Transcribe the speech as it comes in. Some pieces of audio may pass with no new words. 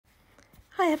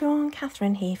Hi everyone,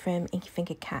 Catherine here from Inky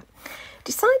Finger Cat.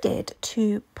 Decided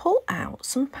to pull out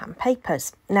some pan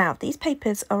papers. Now these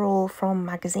papers are all from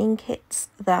magazine kits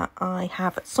that I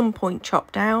have at some point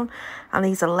chopped down, and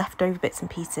these are leftover bits and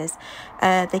pieces.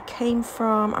 They came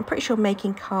from, I'm pretty sure,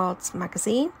 Making Cards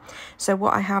magazine. So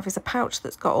what I have is a pouch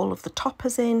that's got all of the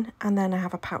toppers in, and then I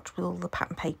have a pouch with all the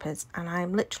pattern papers, and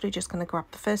I'm literally just going to grab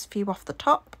the first few off the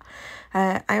top.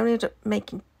 I only end up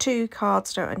making 2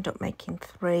 cards, don't end up making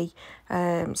 3,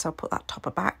 so I'll put that topper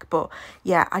back. But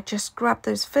yeah, I just grabbed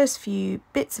those first few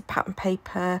bits of pattern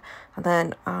paper, and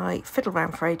then I fiddle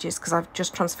around for ages because I'm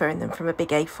just transferring them from a big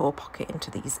A4 pocket into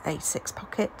these A6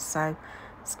 pockets, so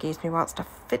excuse me whilst I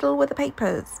fiddle with the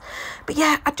papers. But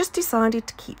yeah, I just decided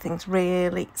to keep things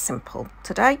really simple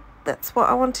today. That's what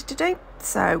I wanted to do.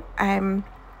 So yeah,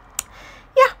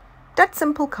 dead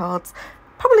simple cards.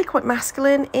 Probably quite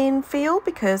masculine in feel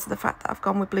because of the fact that I've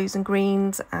gone with blues and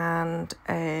greens and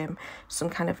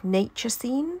some kind of nature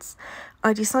scenes.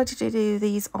 I decided to do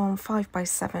these on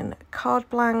 5x7 card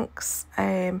blanks,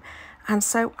 and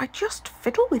so I just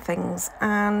fiddle with things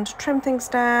and trim things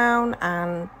down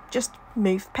and just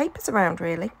move papers around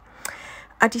really.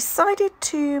 I decided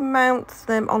to mount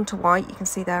them onto white. You can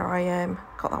see there I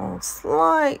got that one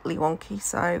slightly wonky,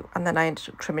 so, and then I ended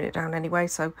up trimming it down anyway,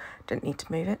 so didn't need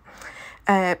to move it.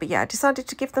 But yeah, I decided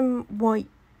to give them white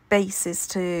bases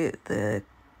to the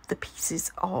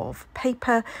pieces of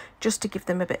paper, just to give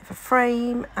them a bit of a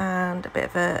frame and a bit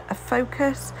of a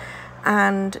focus.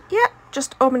 And yeah,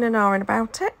 just umming and ahhing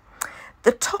about it.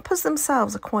 The toppers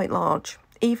themselves are quite large.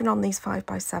 Even on these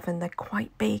 5x7, they're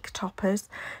quite big toppers,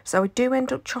 so I do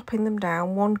end up chopping them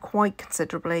down, one quite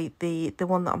considerably. The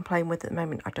one that I'm playing with at the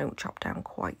moment, I don't chop down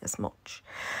quite as much.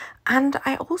 And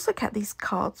I also kept these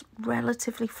cards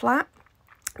relatively flat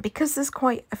because there's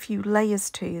quite a few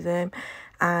layers to them,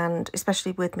 and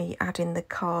especially with me adding the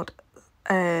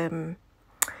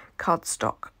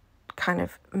cardstock kind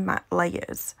of matte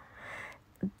layers,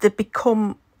 they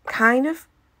become kind of,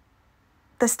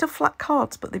 they're still flat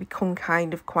cards, but they become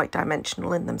kind of quite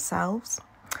dimensional in themselves.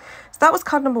 So that was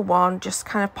card number 1, just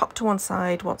kind of popped to one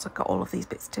side once I've got all of these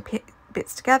bits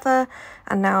together.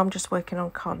 And now I'm just working on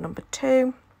card number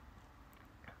 2.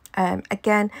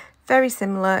 Again, very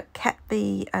similar, kept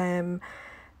the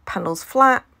panels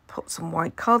flat, put some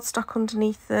white cardstock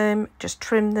underneath them, just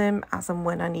trim them as and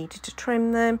when I needed to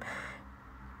trim them.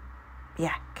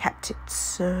 Yeah, kept it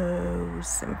so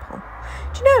simple.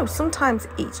 Do you know, sometimes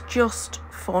it's just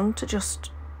fun to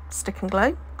just stick and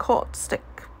glue, cut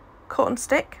and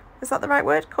stick, is that the right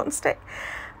word, cut and stick,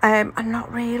 and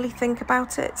not really think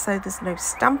about it. So there's no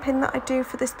stamping that I do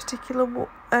for this particular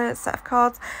set of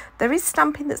cards. There is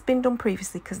stamping that's been done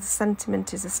previously because the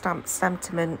sentiment is a stamped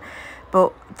sentiment,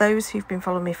 but those who've been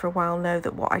following me for a while know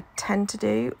that what I tend to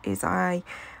do is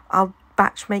I'll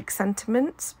batch make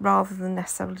sentiments rather than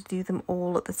necessarily do them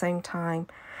all at the same time.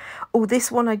 Oh,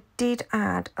 this one I did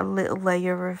add a little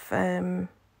layer of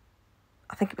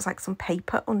I think it was like some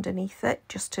paper underneath it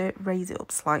just to raise it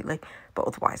up slightly, but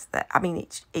otherwise I mean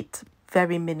it's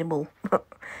very minimal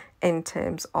in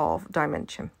terms of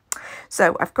dimension.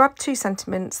 So I've grabbed 2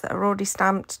 sentiments that are already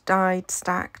stamped, dyed,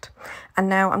 stacked, and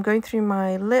now I'm going through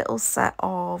my little set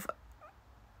of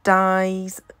die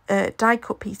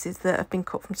cut pieces that have been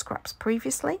cut from scraps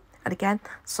previously. And again,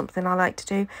 something I like to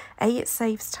do. It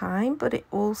saves time, but it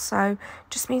also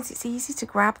just means it's easy to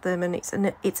grab them, and it's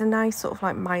a nice sort of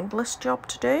like mindless job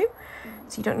to do.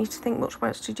 So you don't need to think much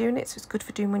about actually doing it. So it's good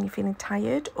for doing when you're feeling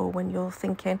tired or when you're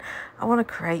thinking, I want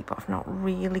to create, but I've not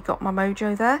really got my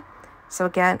mojo there. So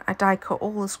again, I die cut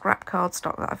all the scrap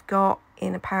cardstock that I've got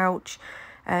in a pouch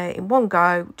in one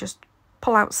go, just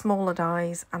pull out smaller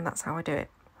dies, and that's how I do it.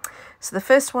 So the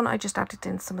first one, I just added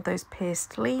in some of those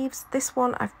pierced leaves. This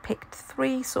one, I've picked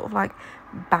 3 sort of like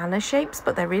banner shapes,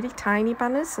 but they're really tiny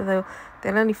banners, so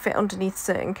they'll only fit underneath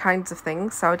certain kinds of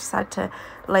things. So I decided to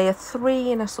layer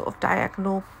 3 in a sort of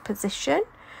diagonal position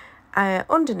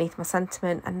underneath my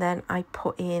sentiment, and then I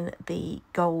put in the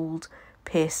gold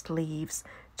pierced leaves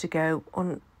to go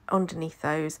underneath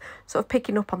those, sort of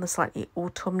picking up on the slightly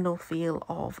autumnal feel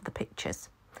of the pictures.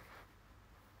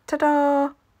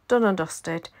 Ta-da! Done and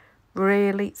dusted.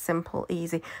 Really simple,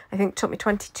 easy. I think it took me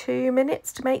 22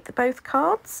 minutes to make both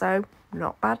cards, so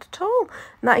not bad at all.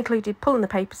 And that included pulling the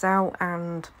papers out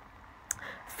and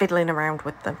fiddling around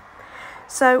with them.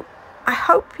 So I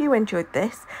hope you enjoyed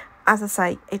this. As I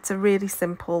say, it's a really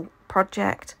simple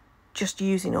project, just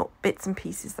using up bits and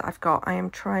pieces that I've got. I am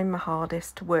trying my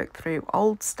hardest to work through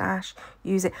old stash,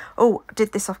 use it. Oh, I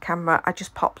did this off camera. I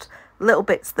just popped little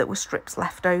bits that were strips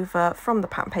left over from the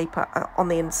pattern paper on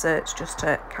the inserts just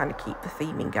to kind of keep the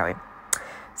theming going.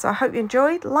 So I hope you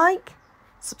enjoyed. Like,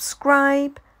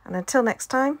 subscribe, and until next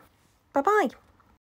time, bye bye.